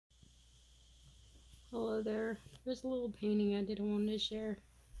Hello there. There's a little painting I didn't want to share. It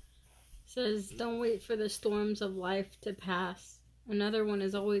says, don't wait for the storms of life to pass. Another one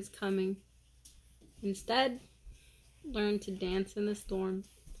is always coming. Instead, learn to dance in the storm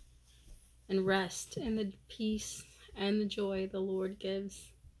and rest in the peace and the joy the Lord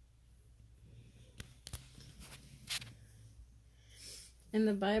gives. In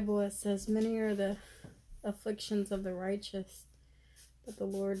the Bible it says, many are the afflictions of the righteous, but the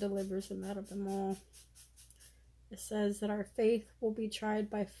Lord delivers them out of them all. It says that our faith will be tried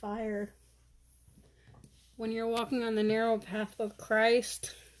by fire. When you're walking on the narrow path of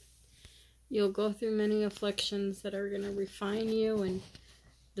Christ, you'll go through many afflictions that are going to refine you and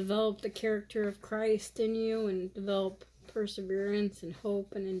develop the character of Christ in you and develop perseverance and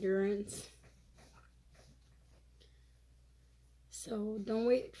hope and endurance. So don't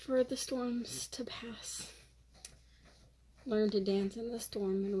wait for the storms to pass. Learn to dance in the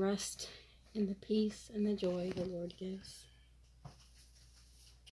storm and rest in the peace and the joy the Lord gives.